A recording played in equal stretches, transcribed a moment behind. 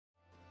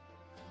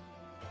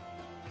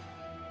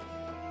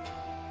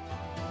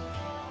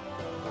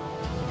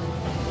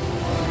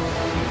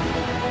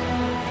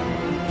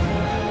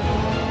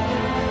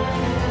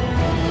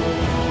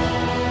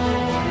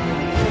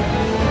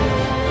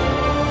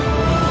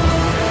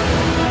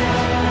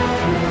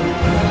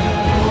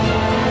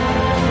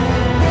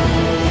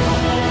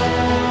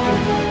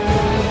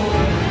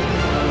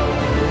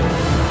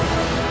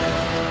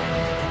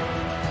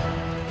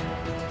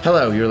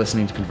Hello, you're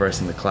listening to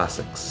Conversing the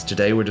Classics.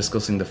 Today we're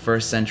discussing the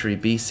 1st century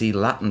BC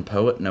Latin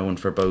poet known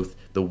for both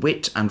the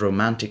wit and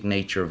romantic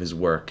nature of his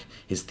work.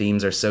 His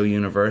themes are so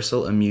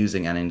universal,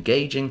 amusing and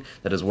engaging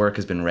that his work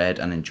has been read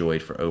and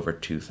enjoyed for over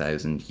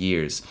 2,000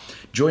 years.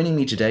 Joining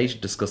me today to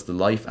discuss the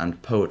life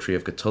and poetry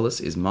of Catullus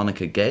is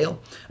Monica Gale,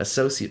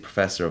 Associate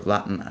Professor of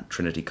Latin at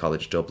Trinity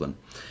College Dublin.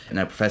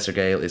 Now, Professor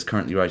Gale is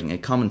currently writing a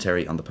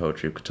commentary on the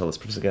poetry of Catullus.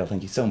 Professor Gale,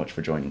 thank you so much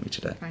for joining me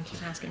today. Thank you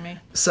for asking me.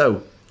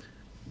 So,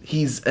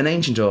 he's an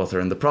ancient author,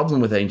 and the problem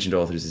with ancient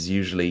authors is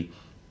usually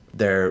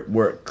their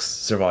works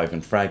survive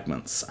in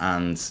fragments,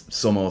 and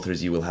some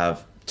authors you will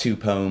have 2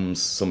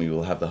 poems, some you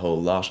will have the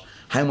whole lot.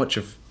 How much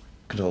of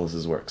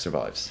Catullus's work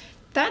survives?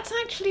 That's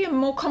actually a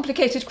more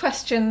complicated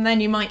question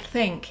than you might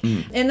think,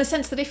 in the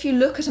sense that if you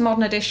look at a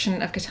modern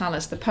edition of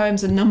Catullus, the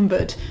poems are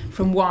numbered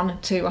from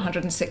 1 to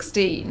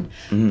 116,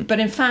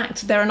 but in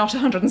fact there are not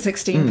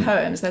 116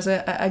 poems, there's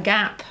a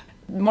gap.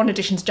 Modern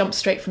editions jump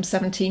straight from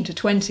 17 to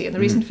 20, and the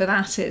reason for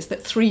that is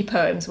that 3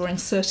 poems were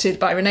inserted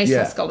by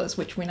Renaissance scholars,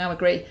 which we now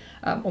agree,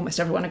 almost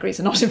everyone agrees,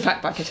 are not in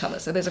fact by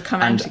Catullus, so those have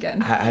come out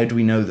again. How do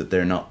we know that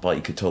they're not by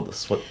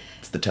Catullus?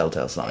 What's the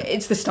telltale sign?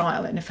 It's the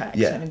style, in effect.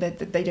 Yeah. I mean,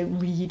 they don't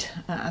read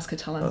as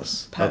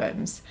Catullus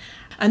poems.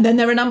 And then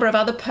there are a number of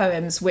other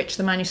poems which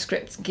the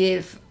manuscripts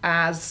give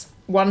as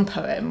one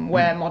poem,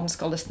 where modern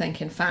scholars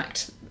think, in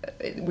fact,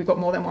 we've got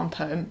more than one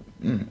poem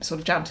sort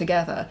of jammed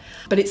together,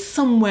 but it's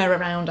somewhere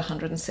around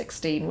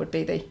 116 would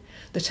be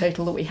the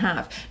total that we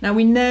have. Now,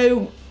 we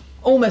know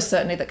almost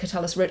certainly that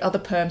Catullus wrote other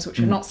poems which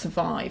have not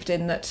survived,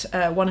 in that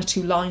 1 or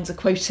 2 lines are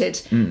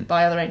quoted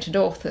by other ancient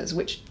authors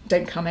which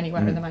don't come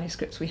anywhere in the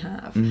manuscripts we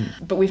have.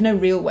 But we've no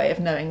real way of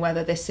knowing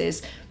whether this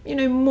is,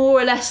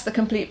 more or less the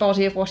complete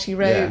body of what he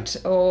wrote,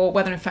 or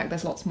whether in fact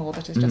there's lots more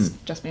that has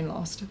just been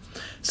lost.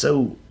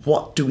 So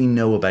what do we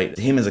know about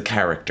him as a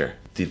character?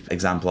 The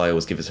example I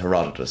always give is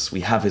Herodotus.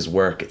 We have his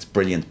work, it's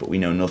brilliant, but we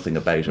know nothing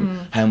about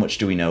him. How much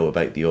do we know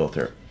about the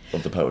author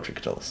of the poetry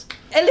Catullus?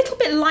 A little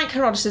bit like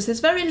Herodotus,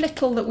 there's very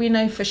little that we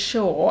know for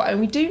sure, and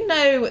we do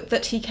know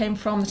that he came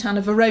from the town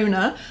of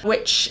Verona,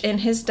 which in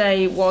his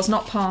day was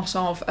not part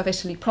of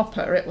Italy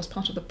proper, it was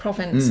part of the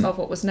province of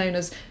what was known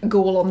as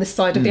Gaul on this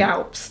side of the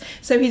Alps.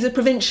 So he's a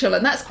provincial,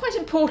 and that's quite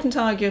important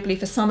arguably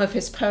for some of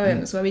his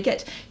poems, where we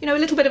get a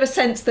little bit of a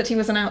sense that he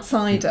was an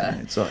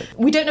outsider.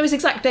 We don't know his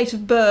exact date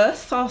of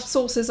birth, our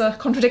sources are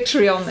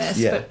contradictory on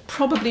this, but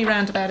probably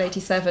around about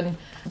 87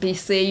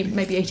 BC,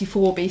 maybe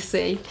 84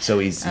 BC. So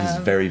he's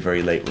very,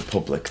 very late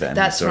Republic then.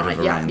 That's right,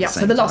 yeah.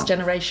 So the last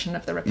generation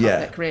of the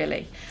Republic,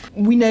 really.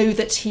 We know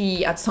that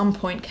he at some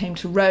point came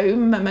to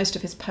Rome. Most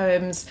of his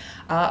poems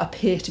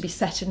appear to be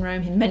set in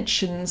Rome. He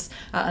mentions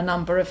a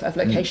number of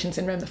locations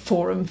in Rome, the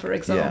Forum, for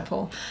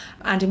example.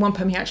 And in one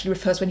poem he actually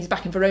refers, when he's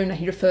back in Verona,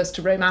 he refers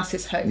to Rome as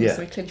his home.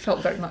 So he clearly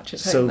felt very much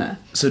at home there.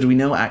 So do we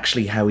know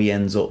actually how he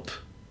ends up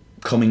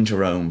coming to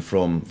Rome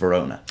from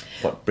Verona?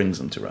 What brings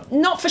him to Rome?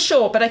 Not for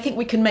sure, but I think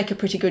we can make a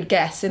pretty good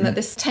guess in that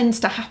this tends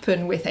to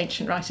happen with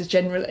ancient writers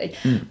generally.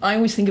 I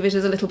always think of it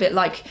as a little bit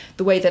like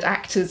the way that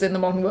actors in the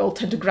modern world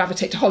tend to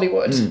gravitate to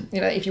Hollywood.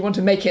 If you want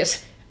to make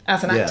it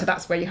as an actor,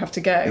 that's where you have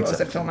to go, or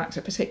as a film actor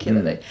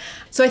particularly.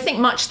 So I think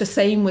much the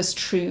same was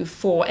true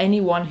for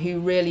anyone who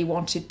really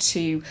wanted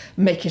to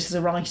make it as a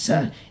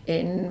writer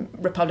in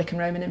Republican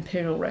Rome and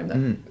Imperial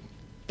Rome.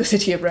 The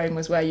city of Rome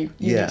was where you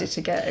needed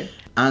to go.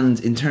 And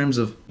in terms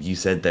of, you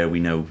said there, we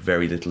know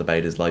very little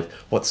about his life.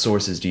 What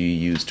sources do you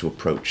use to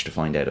approach to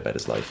find out about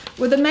his life?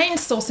 Well, the main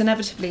source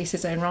inevitably is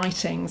his own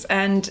writings,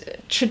 and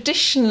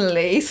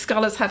traditionally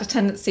scholars had a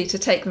tendency to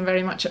take them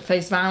very much at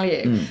face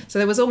value. So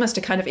there was almost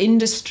a kind of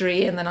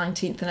industry in the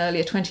 19th and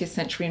earlier 20th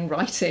century in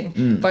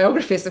writing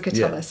biographies of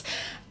Catullus.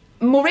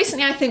 More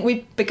recently, I think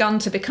we've begun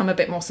to become a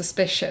bit more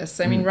suspicious.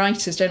 I mean,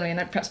 writers generally,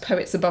 and perhaps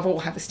poets above all,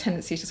 have this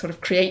tendency to sort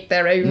of create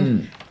their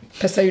own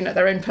persona,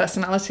 their own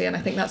personality, and I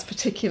think that's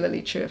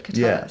particularly true of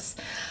Catullus.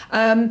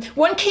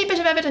 One key bit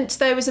of evidence,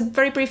 though, is a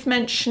very brief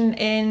mention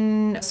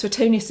in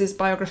Suetonius's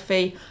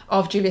biography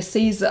of Julius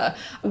Caesar,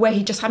 where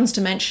he just happens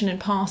to mention in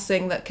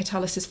passing that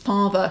Catullus's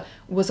father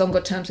was on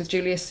good terms with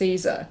Julius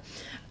Caesar.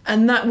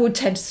 And that would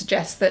tend to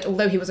suggest that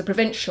although he was a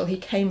provincial, he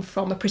came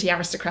from a pretty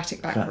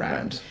aristocratic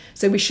background.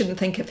 So we shouldn't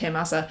think of him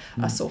as a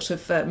sort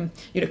of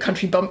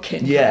country bumpkin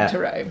coming to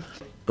Rome.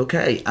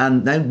 Okay,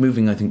 and now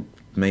moving, I think,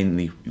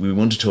 mainly we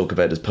want to talk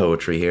about his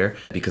poetry here,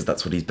 because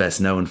that's what he's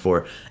best known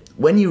for.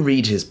 When you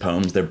read his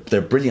poems,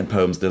 they're brilliant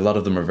poems. A lot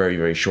of them are very,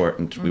 very short,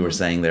 and we were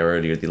saying there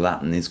earlier, the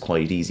Latin is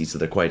quite easy, so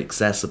they're quite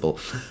accessible.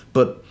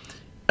 But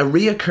a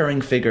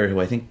reoccurring figure who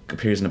I think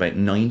appears in about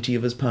 90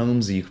 of his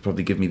poems, you could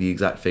probably give me the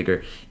exact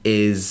figure,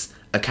 is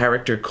a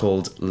character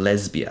called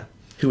Lesbia.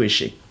 Who is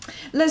she?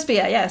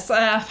 Lesbia, yes,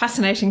 a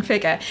fascinating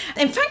figure.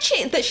 In fact,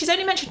 she's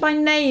only mentioned by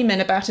name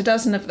in about a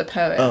dozen of the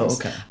poems. Oh,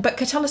 okay. But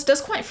Catullus does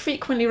quite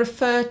frequently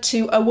refer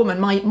to a woman,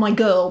 my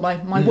girl,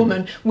 my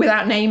woman,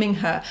 without naming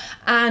her.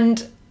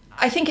 And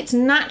I think it's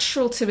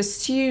natural to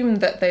assume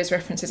that those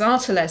references are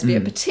to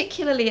Lesbia,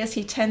 particularly as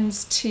he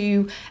tends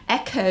to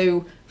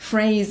echo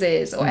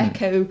phrases or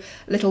echo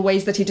little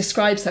ways that he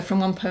describes her from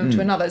one poem to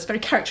another. It's very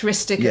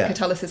characteristic of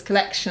Catullus's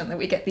collection that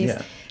we get these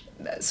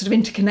sort of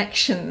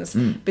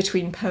interconnections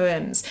between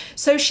poems.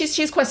 So she's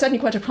certainly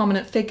quite a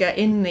prominent figure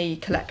in the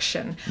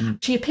collection.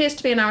 She appears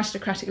to be an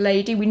aristocratic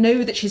lady. We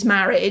know that she's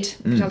married.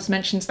 Catullus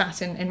mentions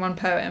that in one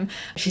poem.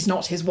 She's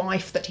not his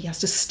wife, that he has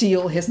to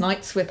steal his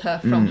nights with her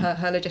from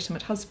her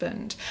legitimate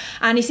husband.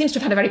 And he seems to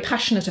have had a very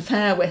passionate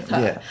affair with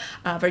her,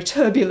 a very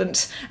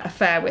turbulent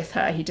affair with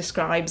her. He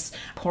describes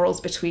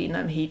quarrels between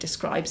them. He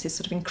describes his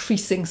sort of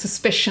increasing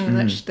suspicion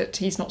that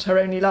he's not her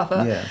only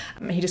lover.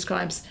 He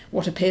describes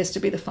what appears to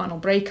be the final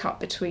breakup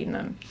between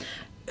them.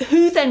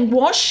 Who then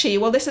was she?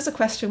 Well, this is a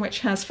question which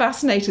has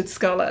fascinated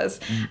scholars.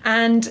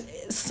 And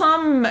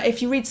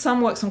if you read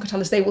some works on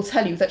Catullus, they will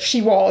tell you that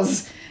she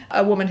was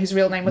a woman whose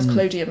real name was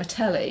Clodia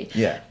Metelli.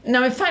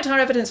 Now, in fact, our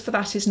evidence for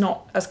that is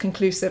not as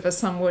conclusive as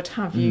some would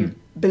have you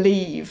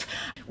believe.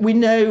 We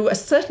know a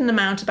certain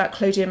amount about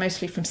Clodia,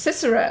 mostly from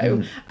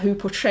Cicero, who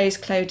portrays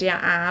Clodia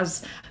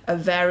as a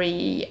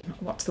very,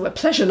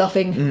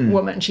 pleasure-loving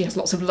woman. She has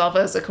lots of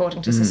lovers,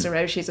 according to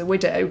Cicero. She's a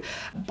widow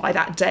by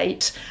that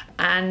date,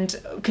 and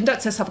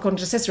conducts herself, according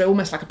to Cicero,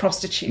 almost like a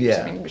prostitute.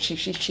 I mean,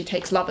 she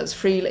takes lovers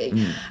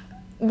freely.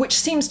 Which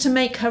seems to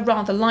make her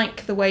rather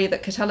like the way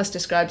that Catullus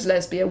describes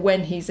Lesbia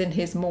when he's in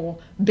his more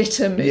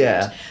bitter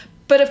mood.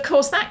 But of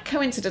course, that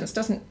coincidence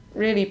doesn't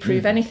really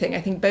prove anything. I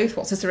think both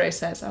what Cicero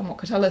says and what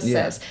Catullus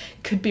says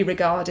could be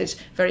regarded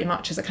very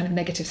much as a kind of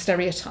negative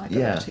stereotype of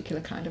a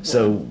particular kind of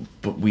woman. So,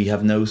 but we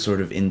have no sort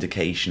of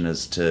indication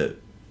as to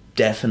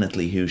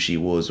definitely who she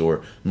was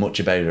or much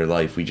about her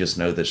life. We just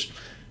know that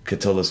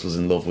Catullus was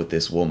in love with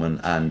this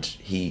woman and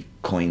he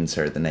coins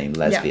her the name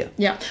Lesbia.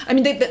 I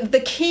mean,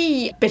 the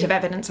key bit of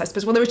evidence, I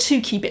suppose, well, there are two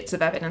key bits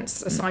of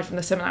evidence aside from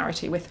the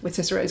similarity with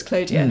Cicero's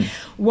Clodia.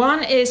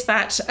 One is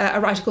that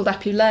a writer called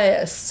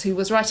Apuleius, who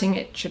was writing,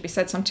 it should be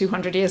said, some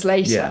 200 years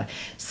later,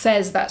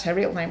 says that her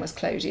real name was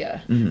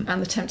Clodia.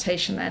 And the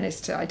temptation then is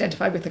to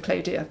identify with the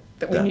Clodia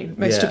that we knew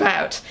most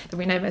about, that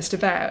we know most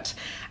about.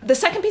 The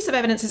second piece of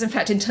evidence is in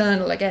fact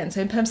internal again.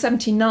 So in poem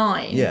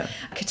 79,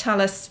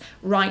 Catullus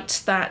writes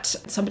that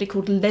somebody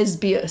called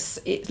Lesbius,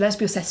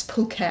 Lesbius es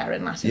pulcher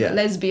in Latin, but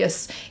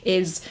Lesbius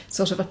is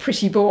sort of a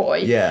pretty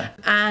boy.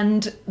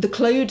 And the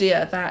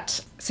Clodia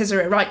that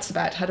Cicero writes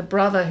about had a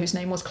brother whose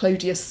name was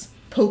Clodius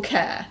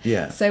Pulcher.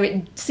 So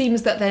it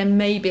seems that there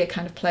may be a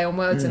kind of play on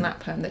words in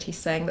that poem, that he's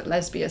saying that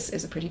Lesbius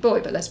is a pretty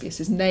boy, but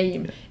Lesbius's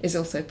name is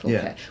also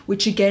Pulcher,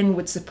 which again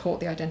would support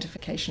the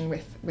identification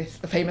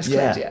with the famous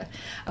Clodia.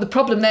 The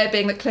problem there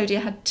being that Clodia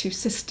had two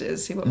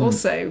sisters who were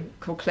also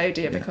called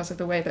Clodia because of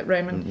the way that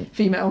Roman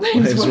female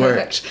names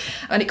worked.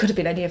 And it could have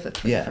been any of the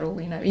three for all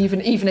we know, even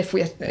if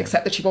we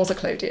accept that she was a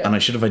Clodia. And I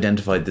should have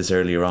identified this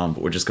earlier on,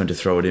 but we're just going to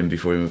throw it in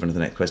before we move on to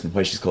the next question.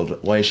 Why is she called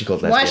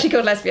Lesbia? Why is she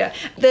called Lesbia?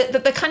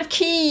 The kind of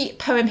key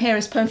poem here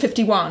is poem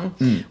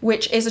 51,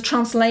 which is a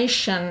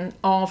translation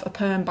of a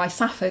poem by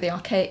Sappho, the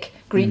archaic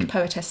Greek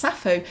poetess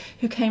Sappho,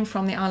 who came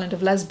from the island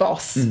of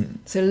Lesbos.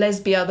 So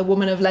Lesbia, the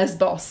woman of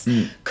Lesbos,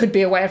 could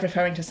be a way of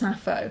referring to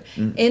Sappho.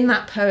 In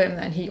that poem,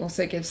 then, he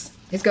also gives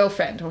his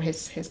girlfriend or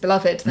his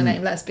beloved the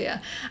name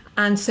Lesbia.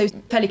 And so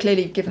fairly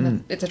clearly, given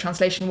that it's a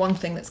translation, one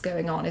thing that's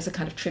going on is a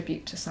kind of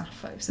tribute to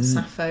Sappho. So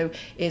Sappho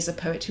is a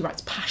poet who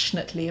writes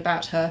passionately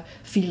about her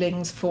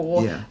feelings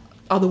for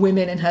other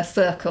women in her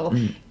circle.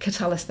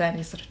 Catullus then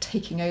is sort of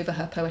taking over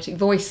her poetic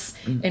voice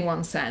in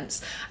one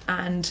sense,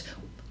 and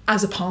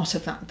as a part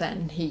of that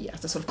then he,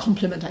 as a sort of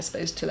compliment I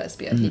suppose to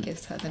Lesbia, he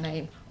gives her the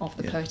name of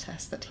the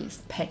poetess that he's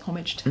paying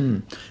homage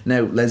to.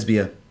 Now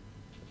Lesbia,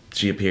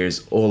 she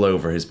appears all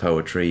over his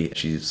poetry.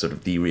 She's sort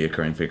of the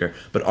reoccurring figure.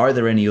 But are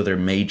there any other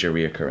major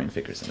reoccurring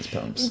figures in his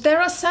poems?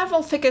 There are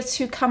several figures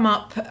who come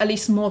up at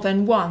least more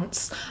than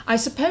once. I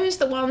suppose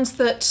the ones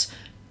that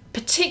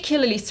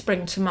particularly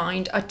spring to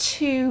mind are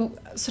two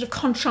sort of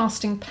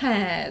contrasting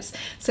pairs.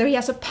 So he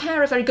has a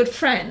pair of very good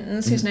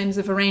friends whose names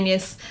are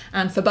Verenius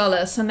and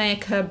Fabullus, and they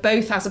occur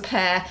both as a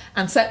pair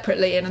and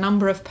separately in a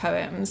number of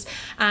poems.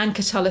 And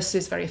Catullus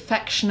is very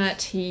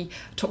affectionate. He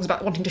talks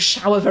about wanting to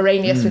shower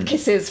Verenius with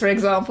kisses, for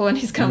example, when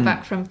he's come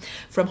back from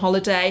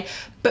holiday.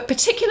 But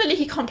particularly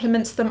he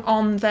compliments them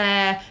on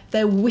their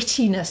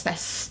wittiness, their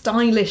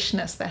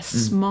stylishness, their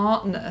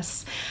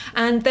smartness.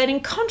 And then in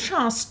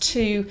contrast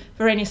to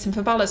Verenius and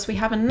Fabullus, we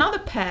have another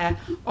pair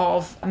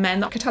of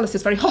men that Catullus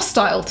is very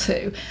hostile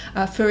to.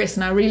 Furius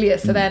and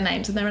Aurelius are their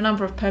names, and there are a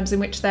number of poems in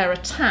which they're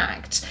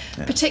attacked,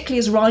 particularly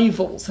as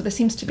rivals. So there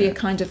seems to be a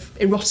kind of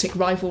erotic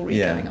rivalry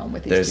going on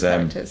with these two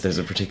characters. There's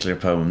a particular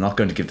poem, I'm not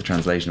going to give the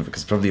translation of it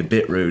because it's probably a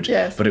bit rude,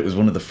 but it was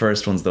one of the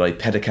first ones that I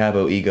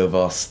pedicabo ego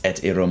vos et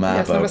iromabo.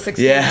 Yes, number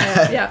 16.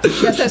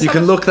 Yes, you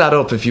can look that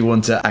up if you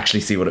want to actually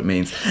see what it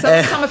means.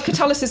 Some of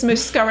Catullus's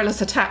most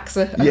scurrilous attacks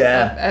are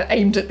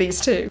aimed at these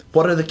two.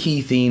 What are the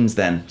key themes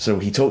then? So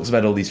he talks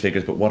about all these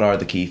figures, but what are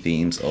the key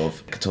themes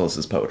of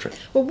Catullus's poetry?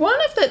 Well, one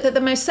of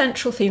the most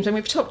central themes, and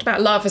we've talked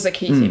about love as a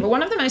key theme, but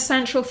one of the most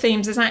central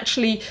themes is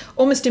actually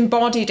almost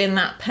embodied in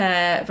that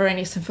pair,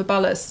 Verenius and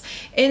Fabullus,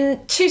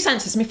 in two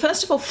senses. I mean,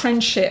 first of all,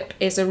 friendship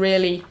is a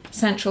really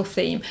central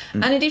theme.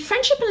 And indeed,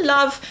 friendship and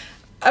love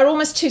are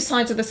almost two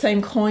sides of the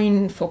same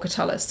coin for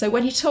Catullus. So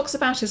when he talks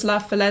about his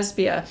love for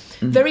Lesbia,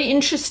 very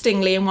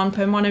interestingly in one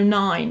poem,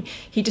 109,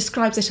 he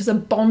describes it as a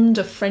bond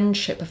of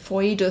friendship, a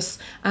foedus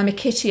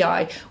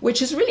amicitiae,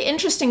 which is a really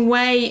interesting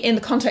way in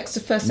the context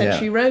of first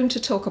century Rome to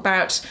talk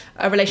about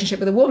a relationship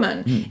with a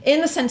woman, in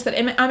the sense that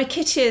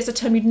amicitiae is a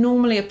term you'd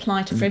normally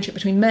apply to friendship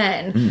between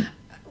men,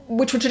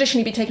 which would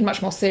traditionally be taken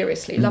much more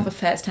seriously. Love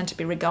affairs tend to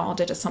be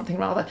regarded as something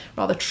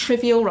rather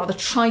trivial, rather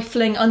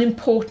trifling,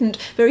 unimportant,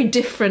 very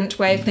different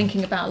way of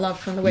thinking about love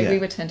from the way we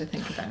would tend to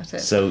think about it.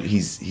 So he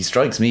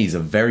strikes me as a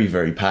very,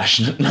 very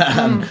passionate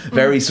man,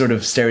 very sort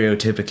of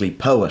stereotypically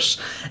poet.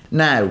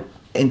 Now,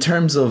 in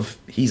terms of,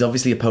 he's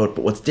obviously a poet,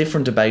 but what's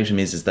different about him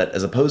is that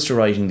as opposed to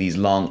writing these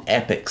long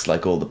epics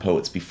like all the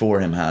poets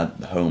before him had,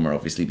 Homer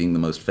obviously being the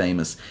most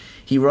famous,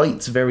 he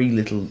writes very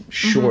little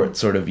short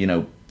sort of,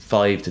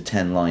 5 to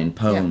 10 line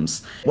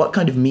poems. What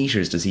kind of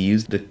meters does he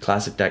use? The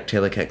classic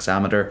dactylic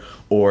hexameter,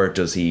 or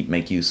does he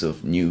make use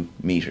of new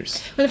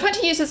meters? Well, in fact,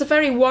 he uses a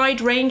very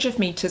wide range of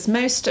meters,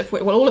 most of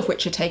which, well, all of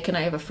which are taken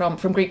over from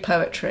Greek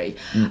poetry.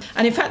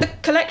 And in fact, the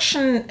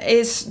collection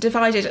is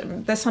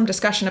divided. There's some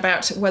discussion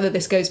about whether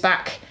this goes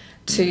back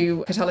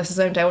to Catullus'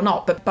 own day or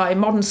not, but by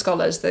modern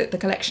scholars the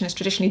collection is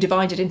traditionally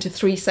divided into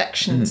 3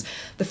 sections,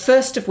 the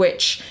first of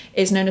which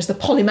is known as the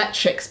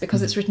polymetrics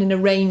because it's written in a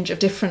range of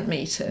different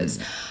meters,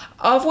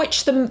 of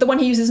which the one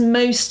he uses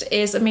most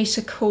is a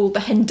meter called the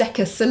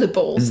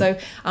hendecasyllable. So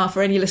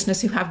for any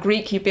listeners who have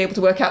Greek, you'd be able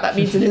to work out that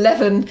means an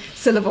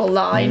 11-syllable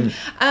line,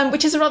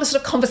 which is a rather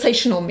sort of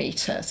conversational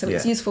meter. So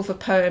it's useful for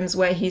poems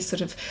where he's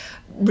sort of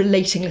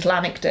relating little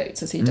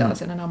anecdotes, as he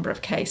does in a number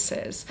of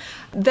cases.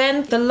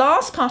 Then the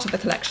last part of the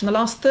collection, the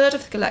last third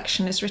of the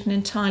collection, is written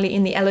entirely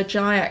in the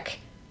elegiac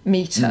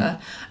meter,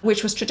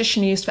 which was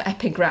traditionally used for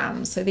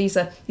epigrams. So these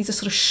are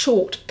sort of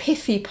short,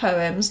 pithy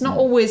poems, not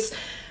always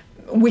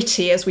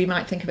witty as we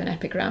might think of an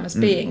epigram as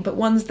being, but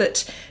ones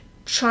that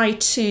try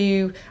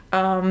to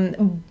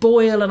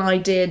boil an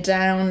idea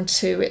down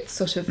to its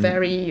sort of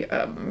very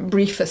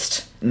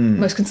briefest,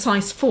 most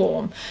concise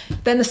form.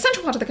 Then the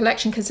central part of the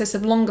collection consists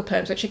of longer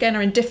poems, which again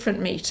are in different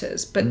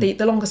meters, but the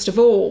longest of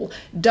all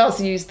does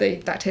use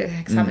that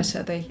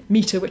hexameter, the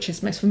meter which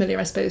is most familiar,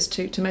 I suppose,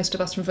 to most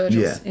of us from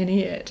Virgil's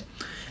Aeneid.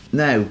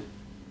 Now,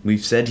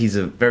 we've said he's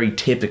a very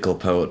typical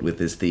poet with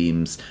his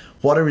themes.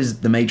 What are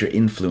the major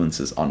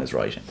influences on his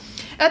writing?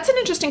 That's an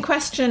interesting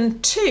question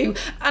too.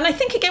 And I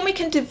think, again, we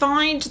can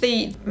divide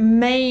the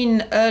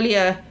main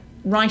earlier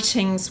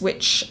writings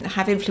which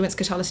have influenced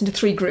Catullus into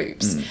 3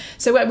 groups.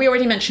 So we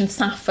already mentioned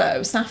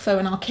Sappho. Sappho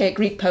in archaic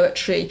Greek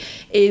poetry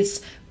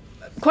is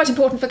quite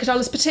important for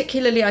Catullus,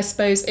 particularly, I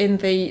suppose, in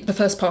the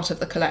first part of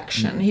the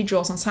collection. He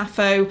draws on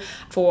Sappho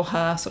for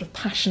her sort of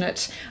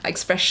passionate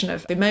expression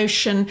of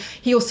emotion.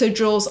 He also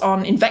draws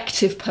on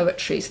invective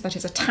poetry, so that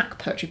is attack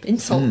poetry,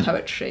 insult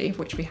poetry,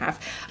 which we have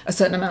a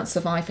certain amount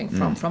surviving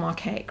from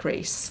archaic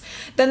Greece.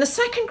 Then the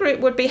second group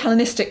would be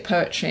Hellenistic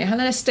poetry.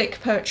 Hellenistic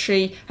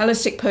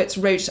poets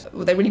wrote,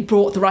 they really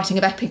brought the writing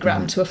of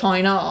epigram to a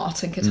fine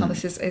art, and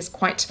Catullus is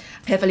quite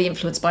heavily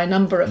influenced by a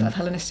number of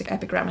Hellenistic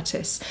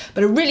epigrammatists.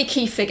 But a really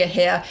key figure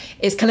here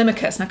is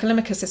Callimachus. Now,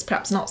 Callimachus is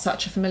perhaps not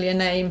such a familiar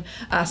name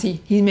as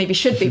he maybe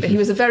should be, but he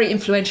was a very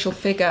influential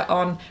figure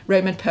on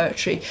Roman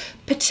poetry,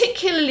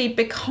 particularly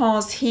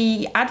because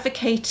he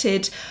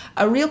advocated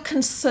a real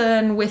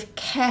concern with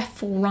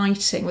careful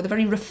writing, with a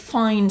very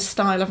refined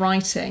style of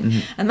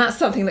writing. And that's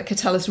something that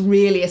Catullus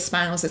really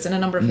espouses in a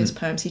number of his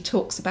poems. He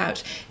talks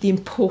about the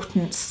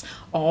importance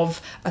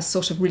of a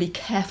sort of really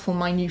careful,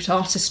 minute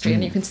artistry,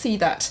 and you can see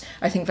that,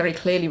 I think, very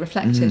clearly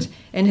reflected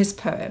in his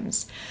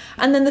poems.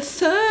 And then the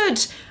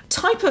third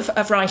type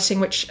of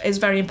writing, which is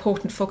very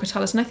important for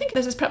Catullus, and I think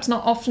this is perhaps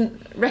not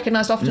often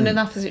recognised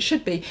enough as it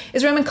should be,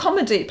 is Roman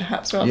comedy,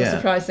 perhaps rather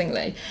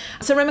surprisingly.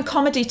 So Roman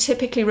comedy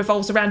typically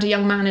revolves around a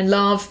young man in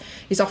love.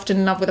 He's often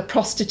in love with a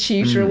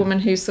prostitute or a woman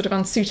who's sort of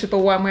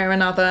unsuitable one way or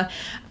another.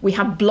 We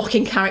have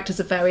blocking characters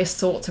of various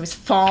sorts. So his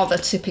father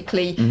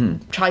typically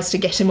tries to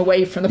get him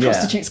away from the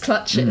prostitute's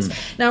clutches.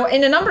 Now,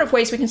 in a number of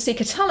ways, we can see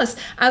Catullus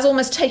as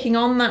almost taking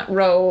on that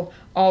role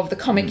of the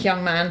comic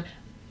young man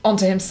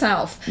onto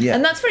himself.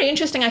 And that's very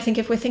interesting, I think,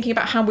 if we're thinking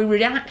about how we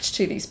react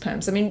to these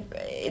poems. I mean,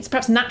 it's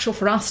perhaps natural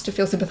for us to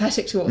feel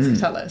sympathetic towards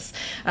Catullus.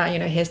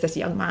 Here's this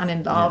young man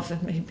in love,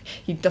 and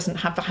he doesn't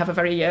have a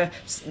very,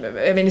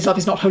 his love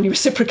is not wholly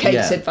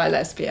reciprocated by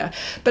Lesbia.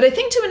 But I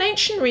think to an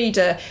ancient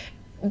reader,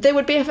 there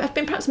would have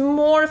been perhaps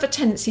more of a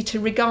tendency to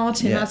regard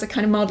him as a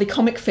kind of mildly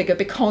comic figure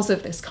because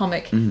of this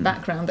comic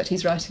background that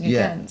he's writing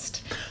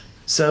against.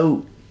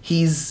 So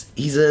he is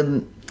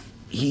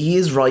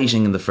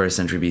writing in the 1st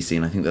century BC,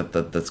 and I think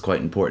that's quite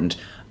important.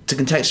 To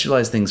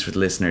contextualise things for the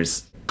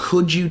listeners,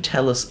 could you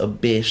tell us a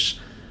bit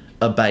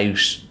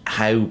about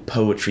how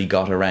poetry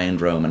got around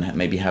Rome and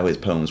maybe how his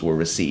poems were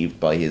received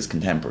by his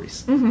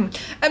contemporaries? Well,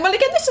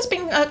 again, this has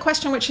been a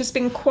question which has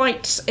been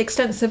quite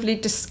extensively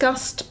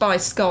discussed by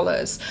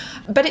scholars,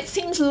 but it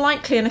seems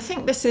likely, and I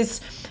think this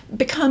is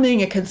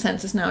becoming a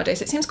consensus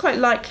nowadays, it seems quite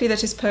likely that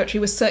his poetry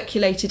was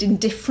circulated in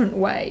different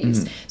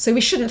ways. So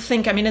we shouldn't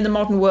think, in the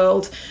modern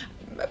world,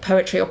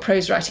 poetry or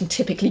prose writing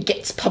typically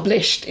gets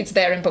published. It's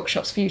there in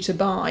bookshops for you to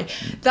buy.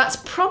 That's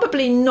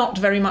probably not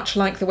very much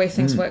like the way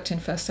things worked in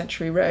first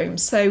century Rome.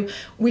 So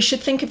we should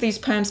think of these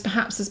poems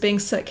perhaps as being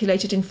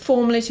circulated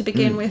informally to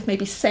begin with,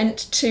 maybe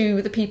sent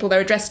to the people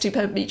they're addressed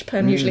to. Each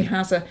poem usually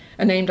has a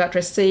named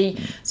addressee.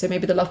 So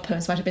maybe the love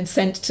poems might have been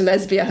sent to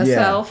Lesbia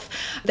herself.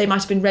 They might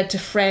have been read to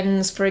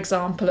friends, for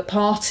example, at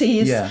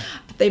parties.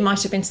 They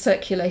might have been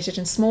circulated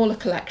in smaller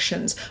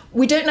collections.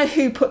 We don't know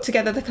who put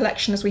together the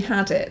collection as we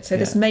had it, so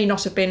this may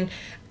not have been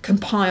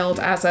compiled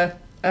as a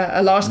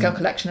large-scale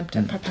collection,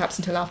 perhaps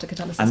until after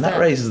Catullus' death. And that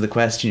raises the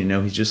question, you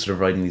know, he's just sort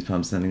of writing these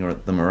poems, sending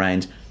them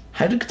around.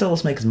 How did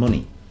Catullus make his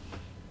money?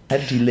 How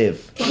did he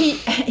live?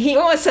 He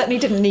almost certainly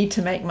didn't need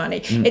to make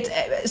money.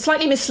 It's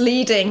slightly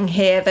misleading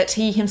here that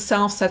he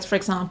himself says, for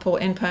example,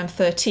 in poem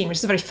 13, which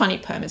is a very funny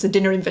poem, it's a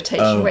dinner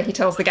invitation where he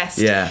tells the guest,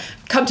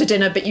 come to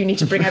dinner, but you need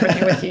to bring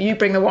everything with you. You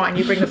bring the wine,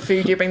 you bring the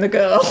food, you bring the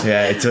girl.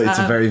 Yeah, it's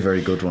a very,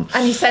 very good one.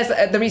 And he says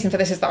the reason for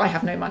this is that I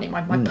have no money.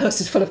 My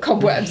purse is full of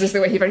cobwebs, is the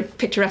way he very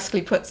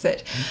picturesquely puts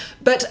it.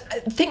 But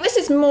I think this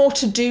is more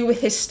to do with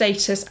his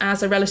status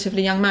as a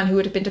relatively young man who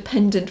would have been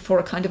dependent for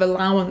a kind of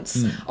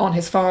allowance on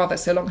his father,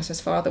 so long as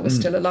his father was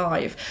still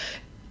alive.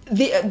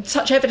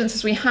 Such evidence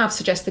as we have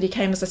suggests that he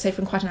came, as I say,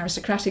 from quite an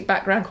aristocratic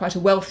background, quite a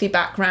wealthy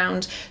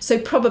background. So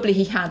probably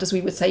he had, as we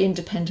would say,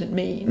 independent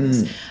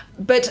means.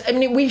 But I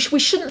mean, we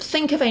shouldn't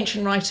think of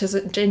ancient writers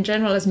in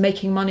general as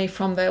making money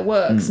from their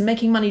works.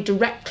 Making money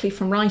directly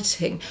from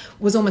writing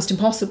was almost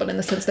impossible in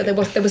the sense that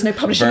there was no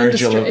publishing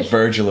industry.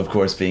 Virgil, of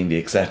course, being the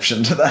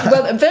exception to that.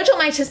 Well, Virgil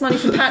made his money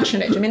from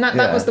patronage. I mean,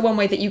 that was the one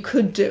way that you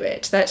could do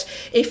it. That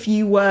if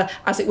you were,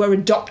 as it were,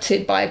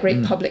 adopted by a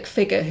great public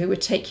figure who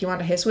would take you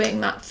under his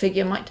wing, that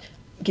figure might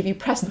give you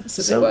presents,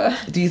 as it were.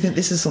 Do you think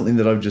this is something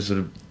that I'm just sort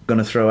of going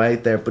to throw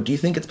out there, but do you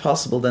think it's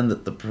possible then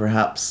that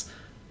perhaps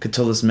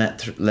Catullus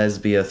met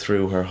Lesbia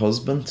through her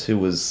husband, who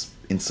was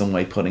in some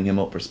way putting him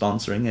up or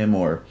sponsoring him,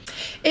 or?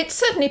 It's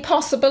certainly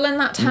possible, and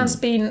that has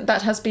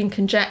been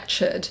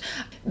conjectured.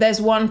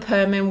 There's one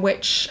poem in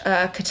which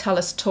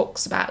Catullus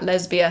talks about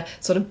Lesbia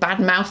sort of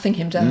bad-mouthing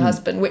him to her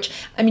husband, which,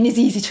 I mean, is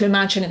easy to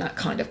imagine in that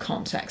kind of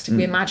context. If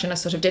we imagine a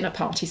sort of dinner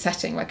party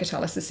setting where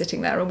Catullus is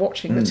sitting there and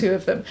watching the two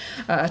of them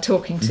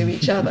talking to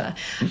each other.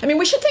 I mean,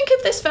 we should think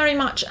of this very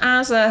much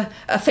as a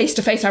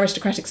face-to-face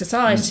aristocratic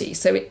society,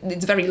 so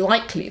it's very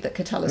likely that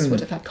Catullus would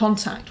have had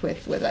contact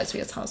with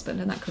Lesbia's husband,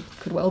 and that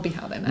could well be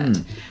how they met.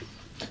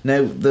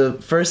 Now,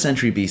 the first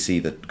century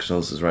BC that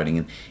Catullus is writing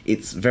in,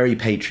 it's very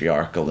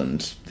patriarchal,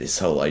 and this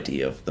whole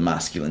idea of the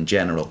masculine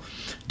general.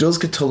 Does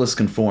Catullus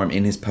conform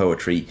in his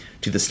poetry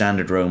to the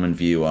standard Roman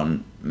view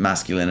on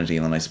masculinity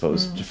and, I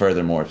suppose,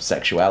 furthermore,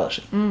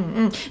 sexuality?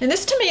 And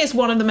this, to me, is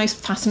one of the most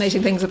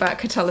fascinating things about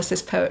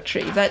Catullus's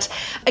poetry, that,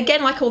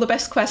 again, like all the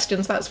best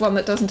questions, that's one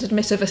that doesn't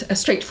admit of a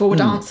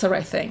straightforward answer,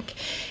 I think,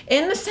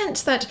 in the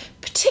sense that,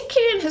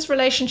 particularly in his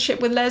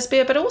relationship with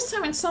Lesbia, but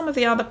also in some of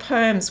the other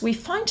poems, we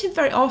find him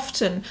very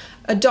often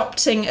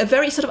adopting a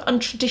very sort of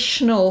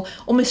untraditional,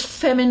 almost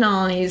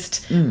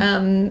feminized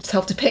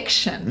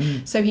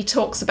self-depiction. So he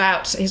talks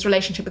about his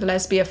relationship with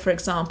Lesbia, for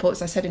example,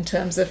 as I said, in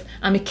terms of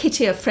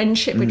amicitia,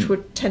 friendship, which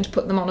would tend to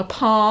put them on a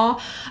par.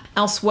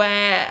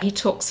 Elsewhere, he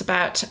talks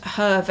about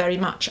her very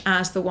much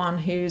as the one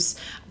who's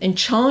in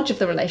charge of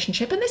the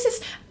relationship, and this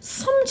is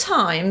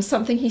sometimes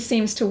something he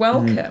seems to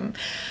welcome.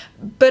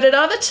 But at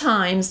other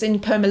times, in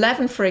poem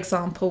 11, for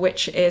example,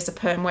 which is a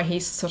poem where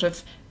he's sort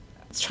of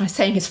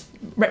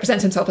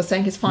represents himself as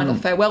saying his final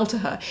farewell to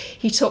her,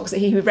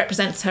 he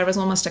represents her as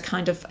almost a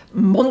kind of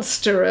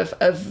monster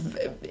of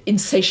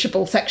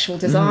insatiable sexual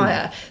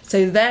desire.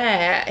 So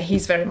there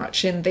he's very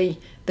much in the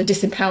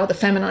disempowered, the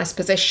feminized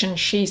position.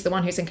 She's the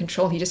one who's in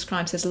control. He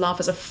describes his love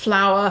as a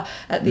flower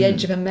at the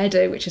edge of a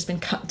meadow which has been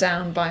cut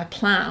down by a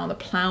plough, the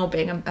plough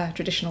being a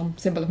traditional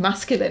symbol of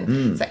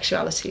masculine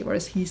sexuality,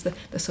 whereas he's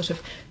the sort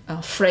of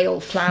frail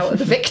flower,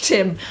 the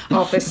victim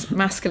of this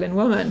masculine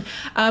woman.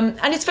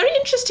 And it's very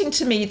interesting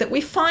to me that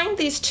we find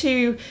these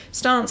two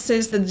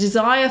stances, the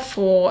desire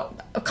for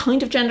a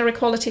kind of gender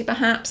equality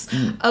perhaps,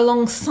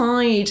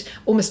 alongside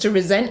almost a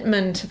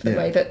resentment of the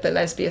way that the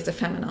Lesbias have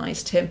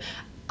feminized him.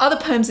 Other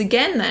poems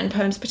again then,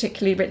 poems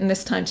particularly written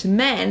this time to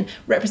men,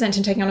 represent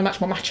him taking on a much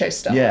more macho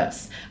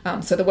stance.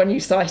 So the one you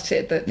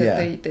cited,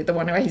 the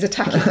one where he's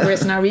attacking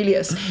Chorus and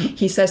Aurelius,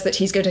 he says that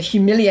he's going to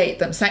humiliate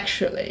them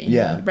sexually. He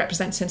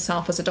represents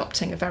himself as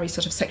adopting a very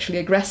sort of sexually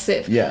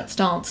aggressive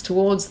stance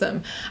towards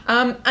them.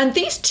 And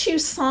these two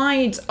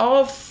sides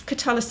of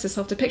Catullus'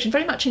 self-depiction,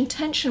 very much in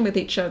tension with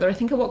each other, I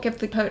think are what give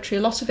the poetry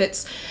a lot of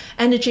its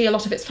energy, a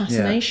lot of its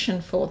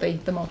fascination for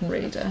the modern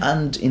reader.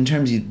 And in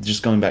terms of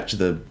just going back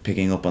to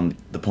picking up on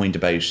the point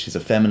about his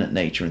effeminate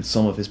nature in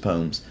some of his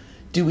poems,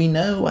 do we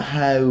know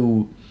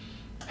how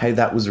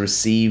that was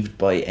received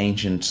by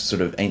ancient,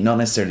 sort of, not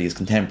necessarily his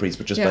contemporaries,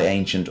 but just by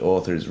ancient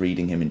authors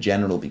reading him in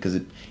general, because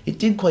it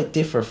did quite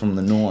differ from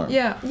the norm?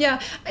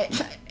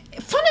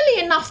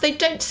 funnily enough, they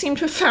don't seem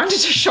to have found it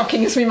as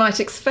shocking as we might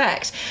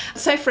expect.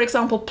 So, for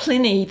example,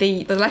 Pliny,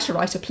 the letter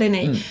writer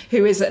Pliny,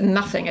 who is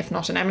nothing if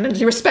not an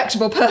eminently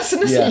respectable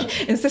person, as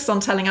he insists on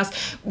telling us,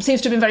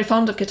 seems to have been very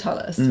fond of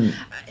Catullus.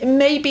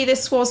 Maybe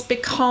this was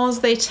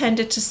because they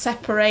tended to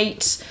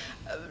separate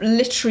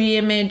literary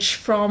image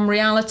from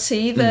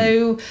reality,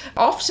 though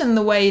often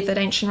the way that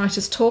ancient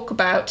writers talk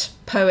about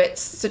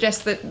poets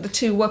suggests that the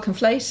two were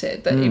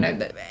conflated, that, you know,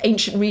 that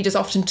ancient readers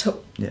often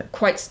took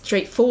quite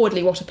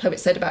straightforwardly what a poet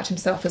said about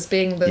himself as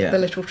being the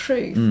literal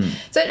truth.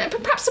 So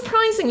perhaps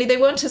surprisingly, they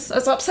weren't as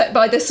upset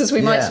by this as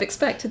we might have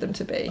expected them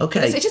to be.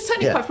 Okay. It is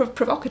certainly quite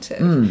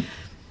provocative.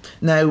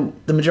 Now,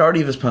 the majority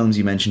of his poems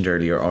you mentioned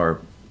earlier are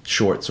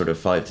short, sort of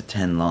 5 to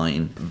 10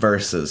 line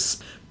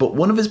verses. But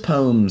one of his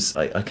poems,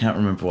 I can't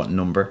remember what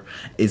number,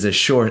 is a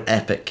short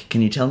epic.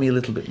 Can you tell me a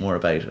little bit more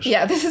about it?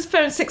 Yeah, this is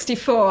poem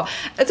 64.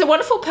 It's a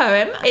wonderful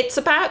poem. It's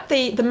about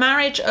the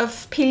marriage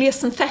of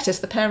Peleus and Thetis,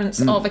 the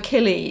parents of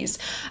Achilles.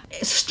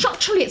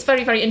 Structurally, it's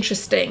very, very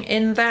interesting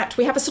in that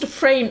we have a sort of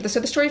frame.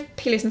 So the story of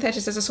Peleus and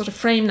Thetis is a sort of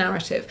frame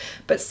narrative.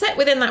 But set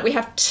within that, we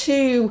have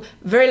two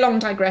very long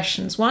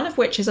digressions, one of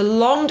which is a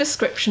long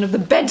description of the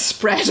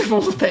bedspread of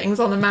all things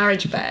on the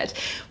marriage bed,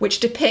 which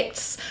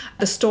depicts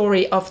the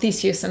story of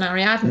Theseus and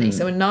Ariadne,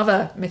 so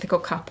another mythical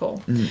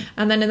couple.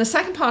 And then in the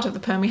second part of the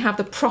poem, we have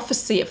the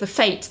prophecy of the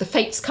fates. The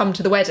fates come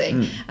to the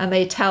wedding, and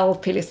they tell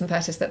Peleus and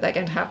Thetis that they're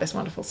going to have this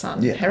wonderful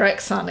son, heroic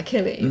son,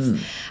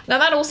 Achilles. Now,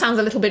 that all sounds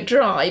a little bit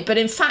dry, but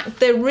in fact,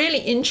 they're really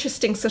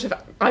interesting sort of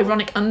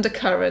ironic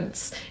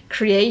undercurrents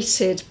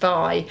created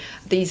by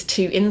these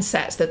two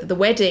insets, that the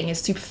wedding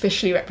is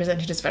superficially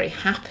represented as very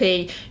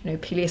happy. You know,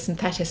 Peleus and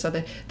Thetis are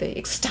the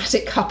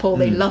ecstatic couple,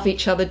 they love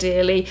each other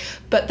dearly,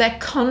 but they're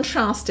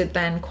contrasted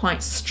then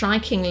quite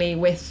strikingly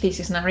with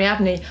Theseus and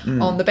Ariadne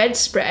on the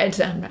bedspread.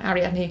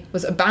 Ariadne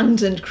was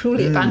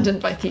cruelly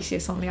abandoned by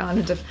Theseus on the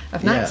island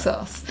of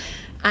Naxos.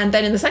 And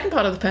then in the second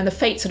part of the poem, the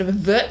fates sort of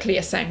overtly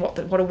are saying what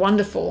a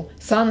wonderful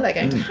son they're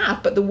going to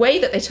have. But the way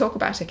that they talk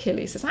about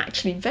Achilles is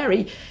actually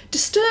very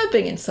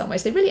disturbing in some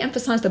ways. They really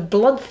emphasise the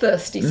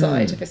bloodthirsty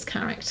side of his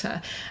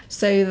character,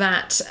 so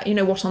that, you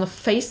know, what on the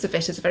face of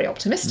it is a very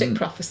optimistic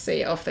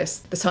prophecy of the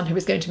son who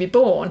is going to be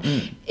born,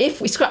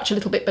 if we scratch a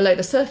little bit below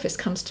the surface,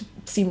 comes to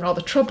seem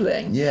rather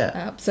troubling,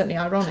 certainly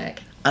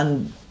ironic.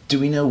 And do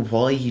we know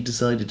why he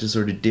decided to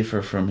sort of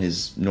differ from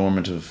his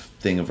normative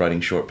thing of writing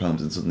short poems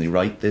and suddenly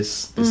write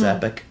this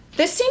epic?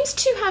 There seems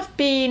to have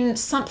been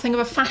something of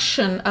a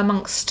fashion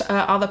amongst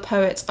other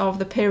poets of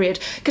the period.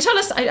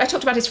 Catullus, I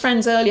talked about his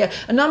friends earlier.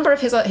 A number of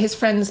his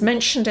friends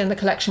mentioned in the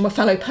collection were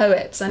fellow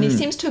poets, and he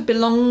seems to have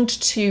belonged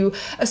to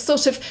a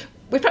sort of,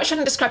 we perhaps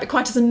shouldn't describe it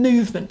quite as a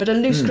movement, but a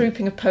loose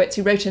grouping of poets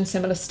who wrote in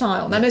similar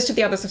style. Now, most of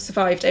the others have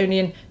survived only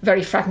in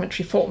very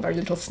fragmentary form, very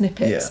little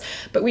snippets.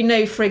 But we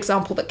know, for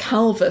example, that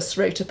Catullus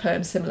wrote a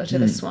poem similar to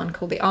this one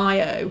called the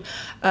Io,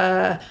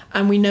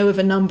 and we know of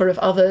a number of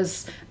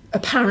others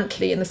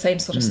apparently in the same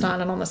sort of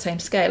style and on the same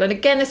scale. And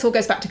again, this all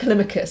goes back to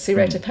Callimachus, who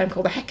wrote a poem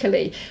called the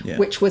Hecale,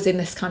 which was in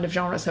this kind of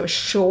genre, so a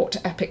short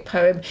epic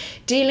poem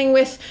dealing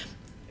with,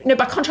 you know,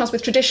 by contrast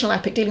with traditional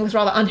epic, dealing with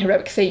rather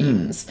unheroic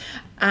themes.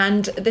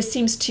 And there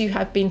seems to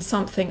have been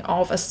something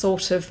of a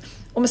sort of,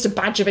 almost a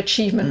badge of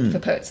achievement for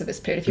poets of this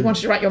period. If you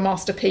wanted to write your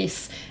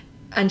masterpiece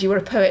and you were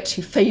a poet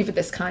who favoured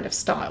this kind of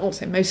style,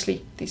 so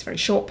mostly these very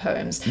short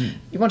poems,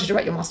 you wanted to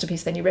write your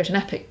masterpiece, then you wrote an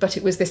epic, but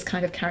it was this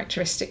kind of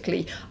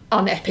characteristically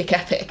unepic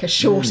epic, a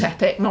short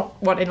epic, not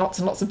one in lots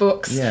and lots of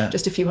books,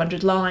 just a few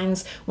hundred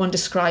lines, one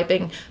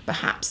describing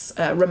perhaps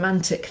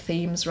romantic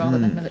themes rather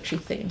than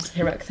military themes,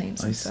 heroic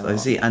themes, and so on. I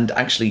see. And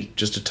actually,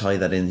 just to tie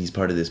that in, he's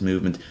part of this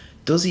movement.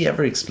 Does he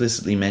ever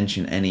explicitly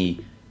mention any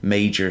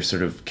major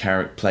sort of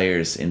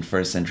players in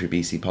first century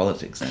BC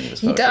politics?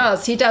 He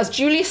does.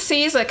 Julius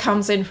Caesar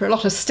comes in for a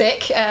lot of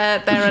stick.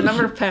 There are a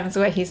number of poems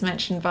where he's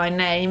mentioned by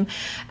name.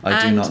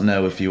 I do not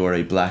know if you are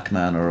a black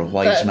man or a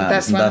white man.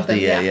 That's Isn't one that of them.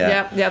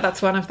 Yeah,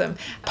 that's one of them.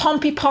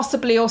 Pompey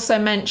possibly also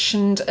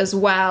mentioned as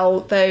well,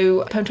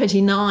 though poem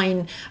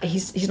 29,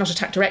 he's not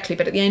attacked directly,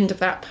 but at the end of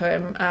that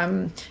poem,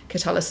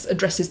 Catullus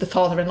addresses the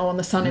father-in-law and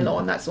the son-in-law,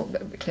 and that's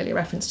clearly a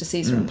reference to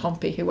Caesar and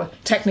Pompey, who were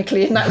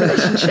technically in that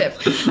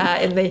relationship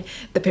in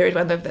the period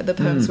when the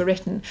poems were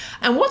written.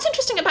 And what's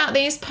interesting about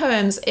these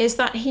poems is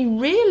that he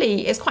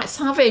really is quite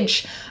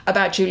savage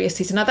about Julius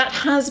Caesar. Now, that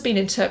has been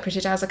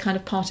interpreted as a kind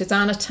of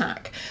partisan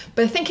attack,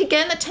 but I think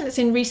again the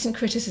tendency in recent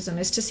criticism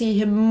is to see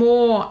him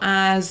more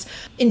as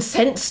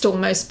incensed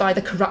almost by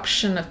the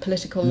corruption of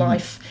political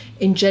life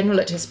in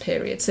general at his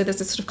period. So there's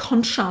a sort of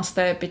contrast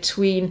there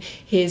between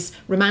his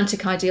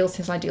romantic ideals,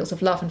 his ideals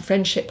of love and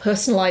friendship,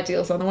 personal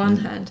ideals on the one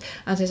hand,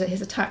 and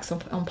his attacks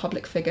on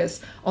public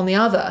figures on the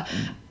other.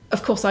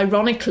 Of course,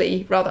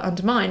 ironically, rather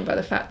undermined by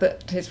the fact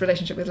that his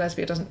relationship with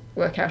Lesbia doesn't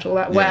work out all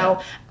that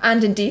well.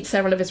 And indeed,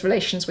 several of his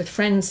relations with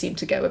friends seem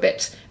to go a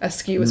bit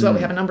askew as well.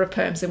 We have a number of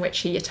poems in which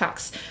he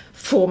attacks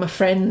former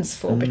friends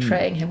for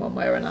betraying him one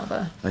way or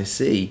another. I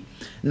see.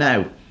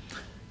 Now,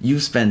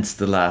 you've spent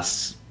the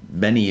last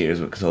many years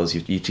with Catullus.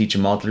 You teach a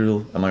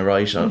module, am I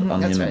right,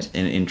 on him right.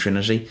 in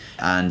Trinity,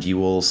 and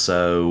you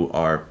also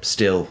are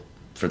still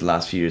for the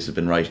last few years have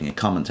been writing a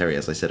commentary,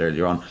 as I said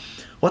earlier on.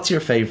 What's your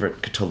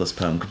favourite Catullus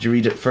poem? Could you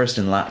read it first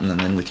in Latin and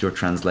then with your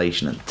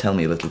translation and tell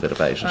me a little bit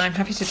about it? I'm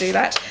happy to do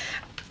that.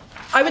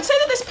 I would say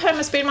that this poem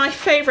has been my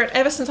favourite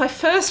ever since I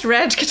first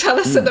read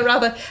Catullus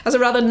as a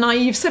rather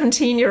naive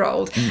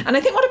 17-year-old. And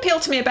I think what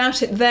appealed to me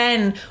about it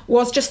then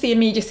was just the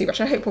immediacy, which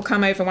I hope will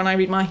come over when I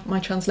read my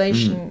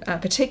translation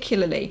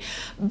particularly.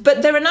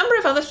 But there are a number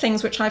of other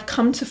things which I've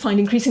come to find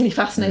increasingly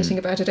fascinating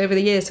about it over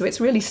the years, so it's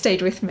really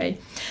stayed with me.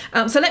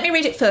 So let me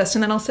read it first,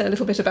 and then I'll say a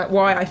little bit about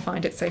why I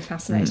find it so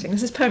fascinating.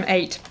 This is poem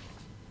 8,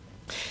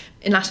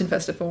 in Latin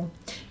first of all.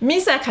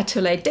 Miser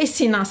Catulle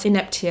desinas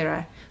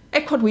ineptire,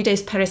 equod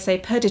vides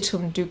perisse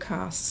perditum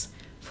ducas,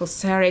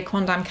 fulsere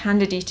quondam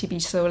candiditibi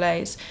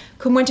soles,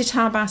 cum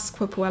ventitabas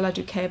quo puella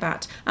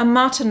ducebat, am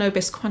mater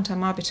nobis quanta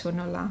mabitur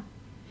nulla.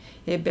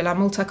 E billa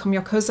multa cum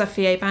jocosa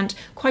fiebant,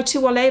 quae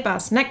tu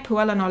volebas, nec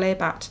puella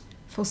nolebat,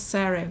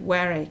 fulsere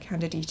vere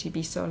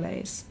candiditibi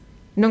soles.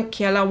 Nunc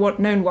ciela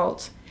non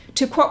volt,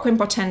 tu quoquem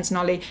potens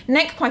nolli,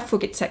 nec quae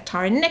fugit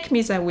sectare, nec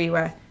miser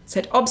vive,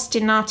 sed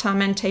obstinata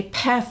mente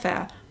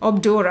perfer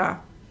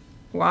obdura,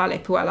 vale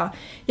puella,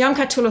 iam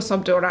Catullus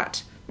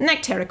obdurat,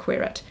 nec terra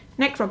quirat,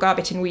 nec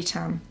rogabit in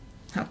vitam.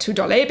 A tu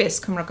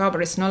dolebis cum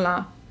rogaberis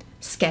nulla.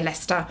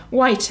 Scelesta,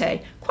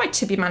 vitae, quae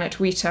tibi manet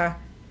vita.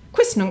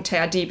 Quis nunc te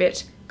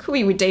adibit,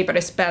 cui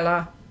videberis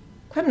bella?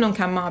 Quem nunc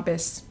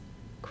amabis?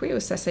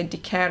 Quius esse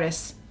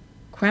diceris?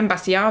 Quem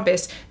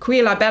basiabis,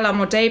 qui la bella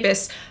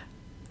modebis?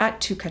 At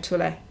tu,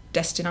 Catulle,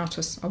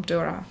 destinatus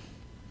obdura.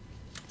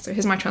 So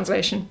here's my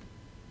translation.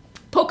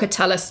 Poor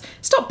Catullus,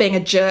 stop being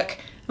a jerk.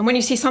 And when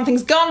you see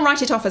something's gone,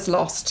 write it off as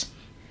lost.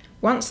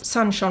 Once the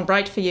sun shone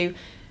bright for you,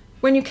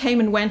 when you came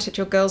and went at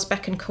your girl's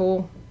beck and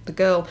call, the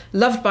girl,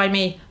 loved by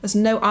me as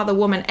no other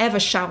woman ever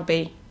shall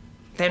be.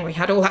 Then we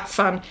had all that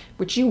fun,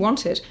 which you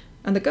wanted,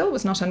 and the girl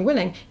was not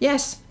unwilling.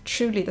 Yes,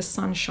 truly the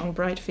sun shone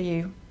bright for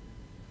you.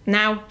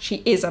 Now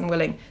she is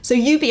unwilling, so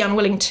you be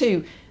unwilling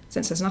too,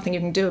 since there's nothing you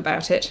can do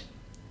about it.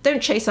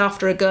 Don't chase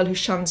after a girl who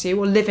shuns you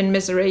or live in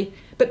misery,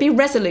 but be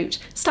resolute,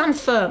 stand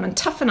firm and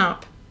toughen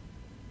up.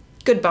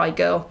 Goodbye,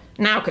 girl.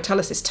 Now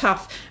Catullus is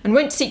tough and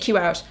won't seek you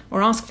out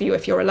or ask for you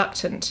if you're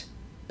reluctant.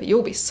 But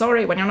you'll be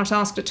sorry when you're not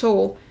asked at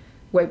all.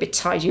 Woe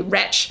betide you,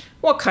 wretch!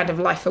 What kind of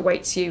life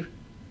awaits you?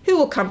 Who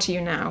will come to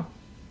you now?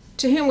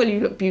 To whom will you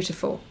look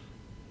beautiful?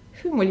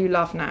 Whom will you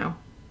love now?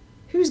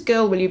 Whose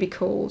girl will you be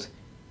called?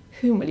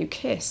 Whom will you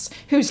kiss?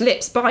 Whose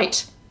lips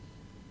bite?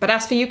 But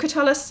as for you,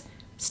 Catullus,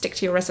 stick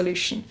to your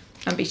resolution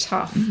and be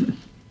tough.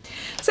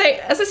 So,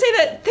 as I say,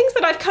 the things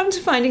that I've come to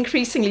find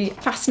increasingly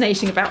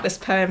fascinating about this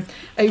poem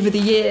over the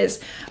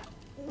years.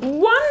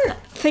 One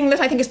thing that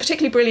I think is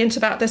particularly brilliant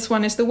about this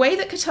one is the way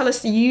that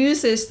Catullus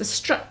uses the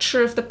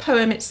structure of the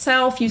poem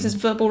itself, uses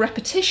verbal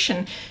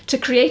repetition to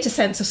create a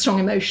sense of strong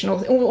emotion,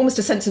 or almost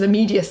a sense of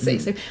immediacy.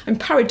 So, and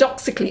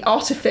paradoxically,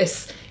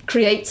 artifice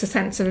creates a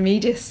sense of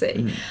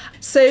immediacy.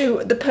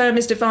 So the poem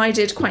is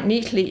divided quite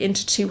neatly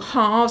into two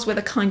halves with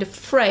a kind of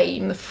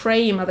frame. The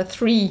frame are the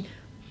 3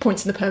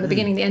 points in the poem, the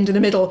beginning, the end, and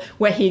the middle,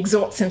 where he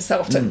exhorts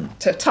himself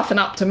to toughen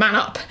up, to man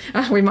up,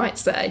 we might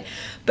say.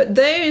 But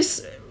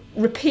those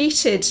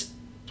repeated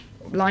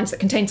lines that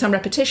contain some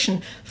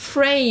repetition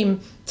frame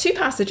 2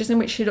 passages in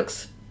which he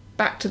looks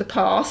back to the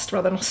past,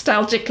 rather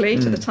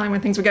nostalgically, to the time when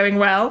things were going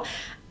well,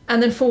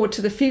 and then forward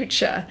to the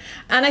future.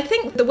 And I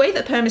think the way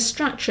that the poem is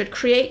structured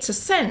creates a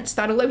sense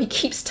that although he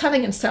keeps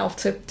telling himself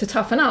to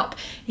toughen up,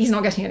 he's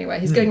not getting anywhere.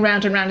 He's going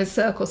round and round in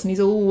circles, and he's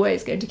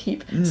always going to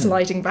keep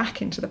sliding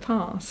back into the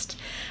past.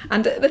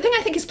 And the thing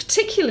I think is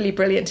particularly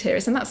brilliant here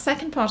is in that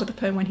second part of the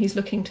poem when he's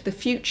looking to the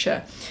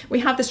future, we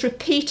have this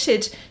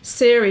repeated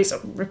series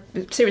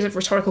of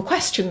rhetorical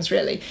questions,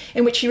 really,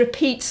 in which he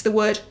repeats the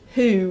word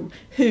who,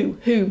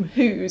 whom,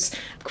 whose,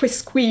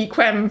 quis, qui,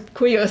 quem,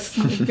 quius.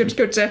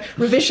 Good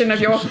revision of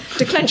your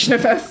declension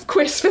of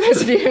quis for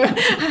those of you who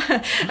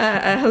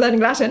are learning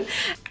Latin,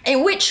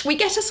 in which we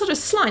get a sort of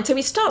slide. So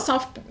he starts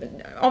off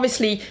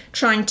obviously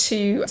trying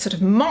to sort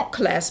of mock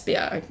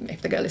Lesbia,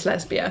 if the girl is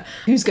Lesbia.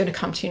 Who's going to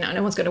come to you now?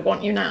 No one's going to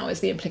want you now is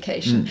the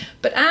implication.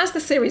 But as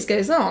the series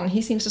goes on,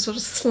 he seems to sort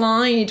of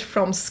slide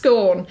from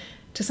scorn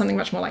to something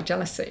much more like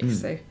jealousy.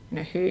 So,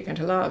 who are you going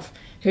to love?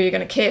 Who are you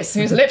going to kiss?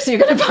 Whose lips are you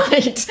going to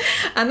bite?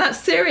 And that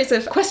series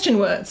of question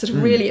words sort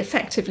of really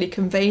effectively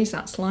conveys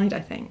that slide,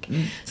 I think.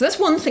 So that's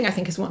one thing I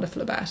think is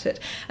wonderful about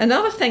it.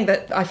 Another thing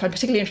that I find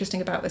particularly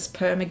interesting about this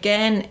poem,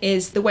 again,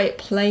 is the way it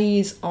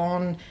plays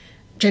on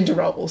gender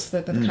roles,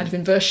 the kind of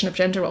inversion of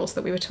gender roles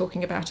that we were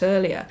talking about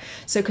earlier.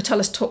 So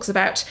Catullus talks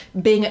about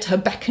being at her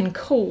beck and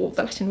call.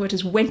 The Latin word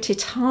is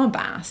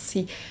ventitabas.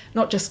 He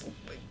not just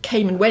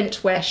came and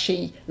went where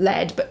she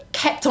led, but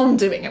kept on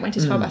doing it.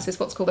 Ventitabas is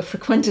what's called a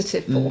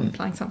frequentative form,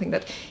 implying something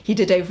that he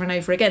did over and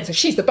over again. So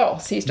she's the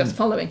boss, he's just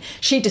following.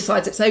 She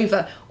decides it's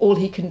over. All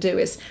he can do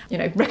is,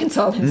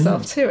 reconcile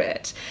himself to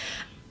it.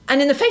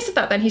 And in the face of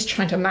that, then he's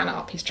trying to man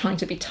up. He's trying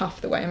to be tough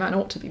the way a man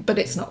ought to be, but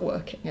it's not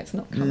working. It's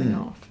not coming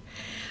off.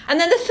 And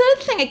then the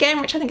third thing,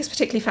 again, which I think is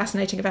particularly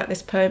fascinating about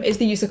this poem, is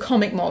the use of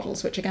comic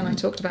models, which, again, I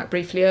talked about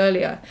briefly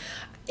earlier.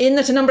 in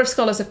that a number of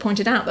scholars have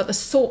pointed out that the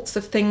sorts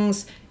of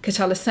things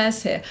Catullus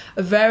says here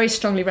are very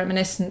strongly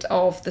reminiscent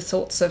of the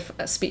sorts of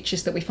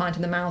speeches that we find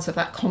in the mouths of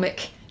that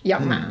comic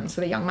young man. So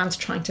the young man's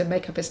trying to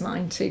make up his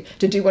mind to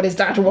do what his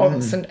dad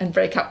wants and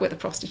break up with a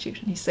prostitute.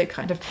 And he's so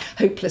kind of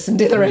hopeless and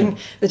dithering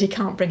that he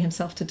can't bring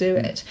himself to do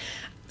it.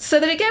 So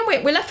that again,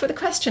 we're left with a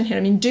question here. I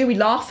mean, do we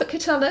laugh at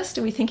Catullus?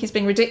 Do we think he's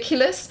being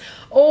ridiculous?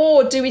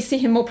 Or do we see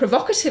him more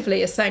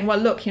provocatively as saying, well,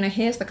 look,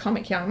 here's the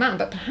comic young man,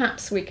 but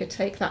perhaps we could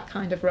take that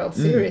kind of role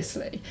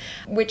seriously?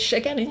 Which,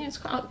 again, is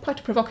quite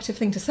a provocative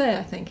thing to say,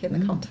 I think, in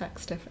the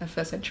context of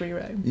first century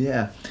Rome.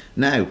 Yeah.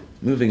 Now,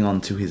 moving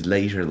on to his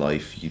later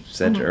life, you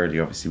said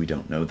earlier, obviously, we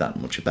don't know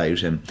that much about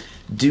him.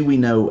 Do we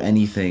know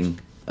anything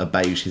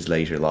about his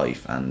later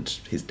life and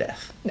his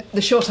death?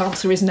 The short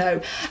answer is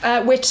no.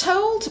 We're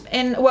told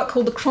in a work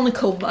called The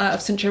Chronicle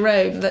of St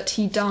Jerome that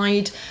he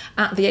died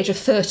at the age of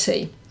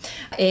 30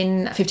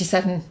 in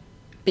 57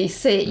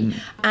 BC.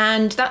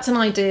 And that's an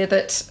idea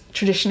that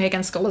traditionally,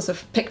 again, scholars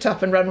have picked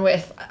up and run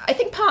with. I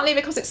think partly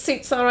because it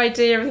suits our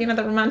idea of,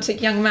 the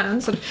romantic young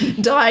man sort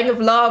of dying of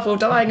love or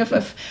dying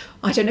of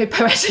I don't know,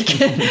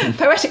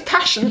 poetic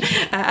passion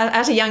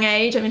at a young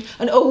age. I mean,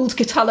 an old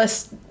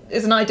Catullus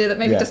is an idea that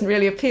maybe doesn't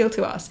really appeal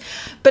to us.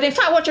 But in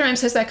fact, what Jerome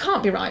says there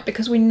can't be right,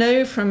 because we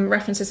know from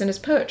references in his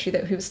poetry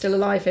that he was still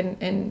alive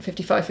in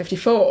 55,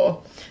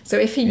 54. So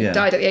if he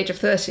died at the age of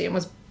 30 and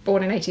was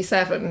born in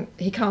 87,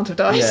 he can't have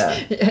died.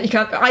 He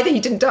can't, either he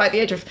didn't die at the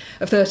age of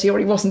 30 or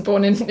he wasn't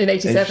born in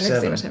 87.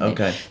 87. What I mean.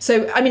 Okay.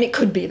 So, I mean, it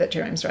could be that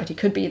Jerome's right. It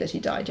could be that he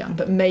died young,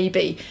 but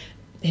maybe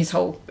his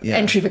whole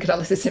entry for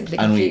Catullus is simply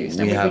confused,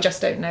 and we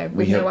just don't know.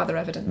 We have no other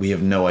evidence. We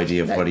have no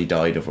idea of what he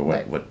died of or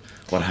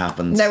what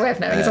happened. No way of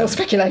knowing. It's all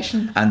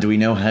speculation. And do we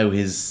know how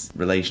his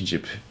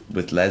relationship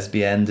with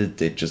Lesbia ended?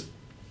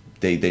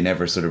 They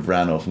never sort of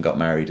ran off and got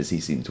married as he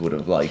seemed to would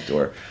have liked,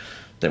 or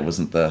there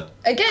wasn't the...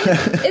 Again,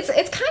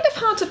 it's kind of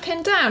hard to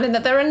pin down in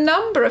that there are a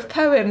number of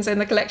poems in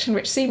the collection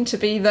which seem to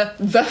be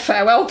the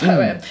farewell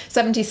poem.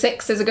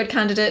 76 is a good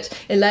candidate,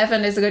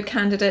 11 is a good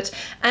candidate.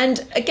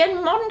 And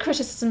again, modern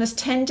criticism has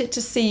tended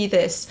to see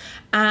this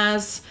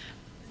as...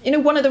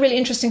 one of the really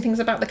interesting things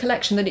about the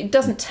collection, that it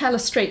doesn't tell a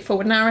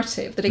straightforward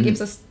narrative, that it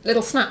gives us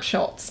little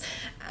snapshots.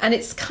 And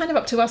it's kind of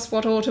up to us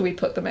what order we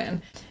put them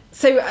in.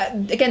 So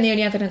again, the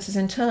only evidence is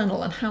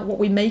internal, and what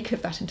we make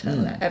of that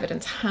internal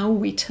evidence, how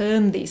we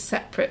turn these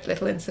separate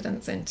little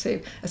incidents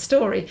into a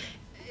story,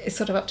 is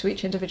sort of up to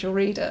each individual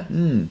reader.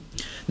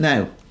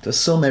 Now, to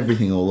sum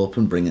everything all up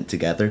and bring it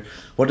together,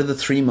 what are the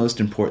 3 most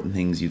important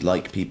things you'd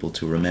like people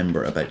to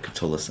remember about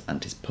Catullus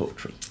and his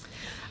poetry?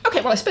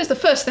 Okay, well, I suppose the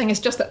first thing is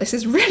just that this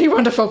is really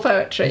wonderful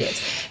poetry.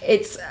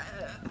 It's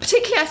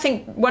particularly, I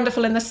think,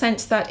 wonderful in the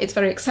sense that it's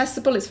very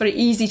accessible, it's very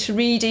easy to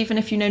read, even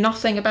if you know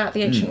nothing about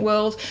the ancient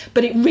world,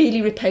 but it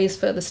really repays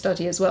further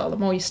study as well. The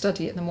more you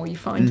study it, the more you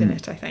find in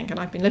it, I think. And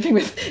I've been living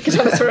with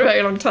Catullus for a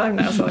very long time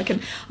now, so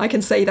I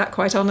can say that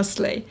quite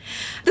honestly.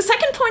 The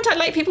second point I'd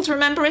like people to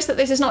remember is that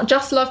this is not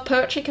just love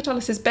poetry.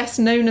 Catullus is best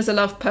known as a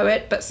love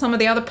poet, but some of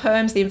the other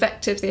poems, the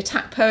invectives, the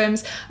attack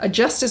poems, are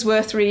just as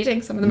worth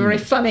reading. Some of them are very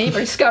funny,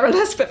 very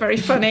scurrilous, but very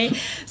funny.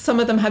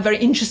 Some of them have very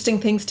interesting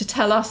things to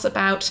tell us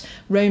about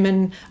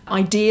Roman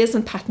ideas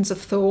and patterns of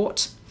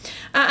thought.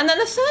 And then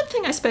the third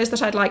thing, I suppose,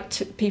 that I'd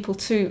like people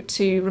to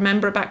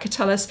remember about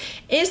Catullus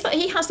is that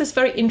he has this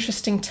very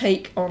interesting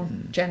take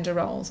on gender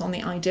roles, on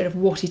the idea of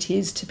what it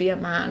is to be a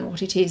man,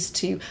 what it is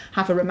to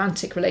have a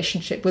romantic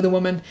relationship with a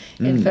woman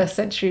in first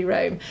century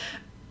Rome,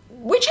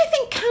 which I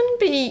think can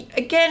be,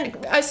 again,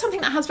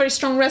 something that has very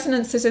strong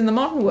resonances in the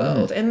modern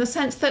world, in the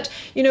sense that,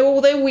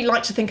 although we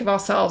like to think of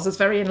ourselves as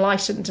very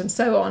enlightened and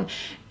so on,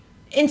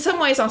 in some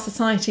ways our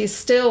society is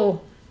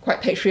still quite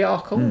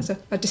patriarchal. There's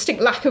a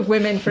distinct lack of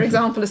women, for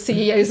example, as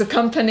CEOs of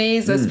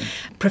companies, as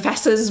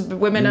professors.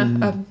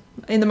 Women are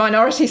in the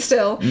minority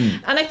still.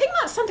 And I think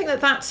that's something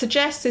that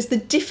suggests is the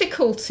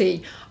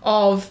difficulty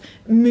of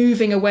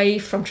moving away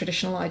from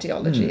traditional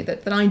ideology,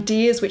 that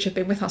ideas which have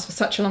been with us for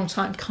such a long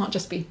time can't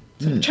just be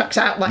sort of chucked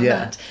out like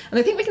that. And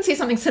I think we can see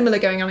something similar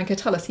going on in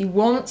Catullus. He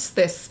wants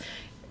this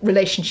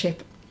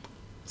relationship,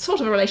 sort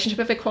of a relationship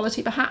of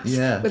equality perhaps,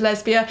 with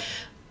Lesbia,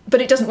 but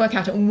it doesn't work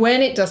out. And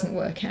when it doesn't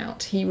work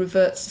out, he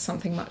reverts to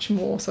something much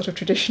more sort of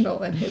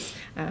traditional in his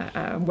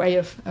way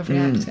of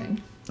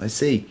reacting. I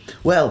see.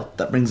 Well,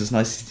 that brings us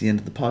nicely to the end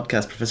of the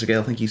podcast. Professor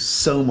Gale, thank you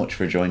so much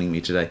for joining me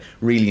today.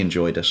 Really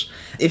enjoyed it.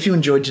 If you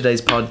enjoyed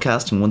today's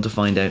podcast and want to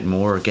find out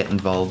more or get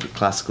involved with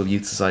Classical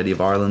Youth Society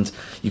of Ireland,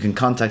 you can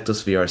contact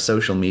us via our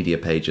social media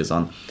pages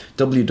on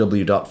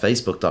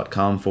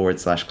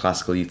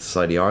www.facebook.com/Classical Youth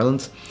Society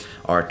Ireland,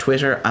 our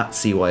Twitter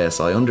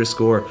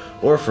 @CYSI_,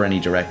 or for any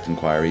direct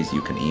inquiries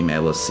you can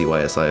email us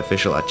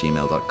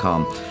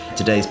cysiofficial@gmail.com.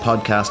 Today's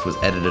podcast was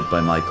edited by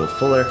Michael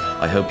Fuller.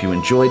 I hope you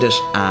enjoyed it,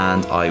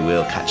 and I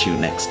will catch you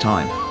next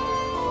time.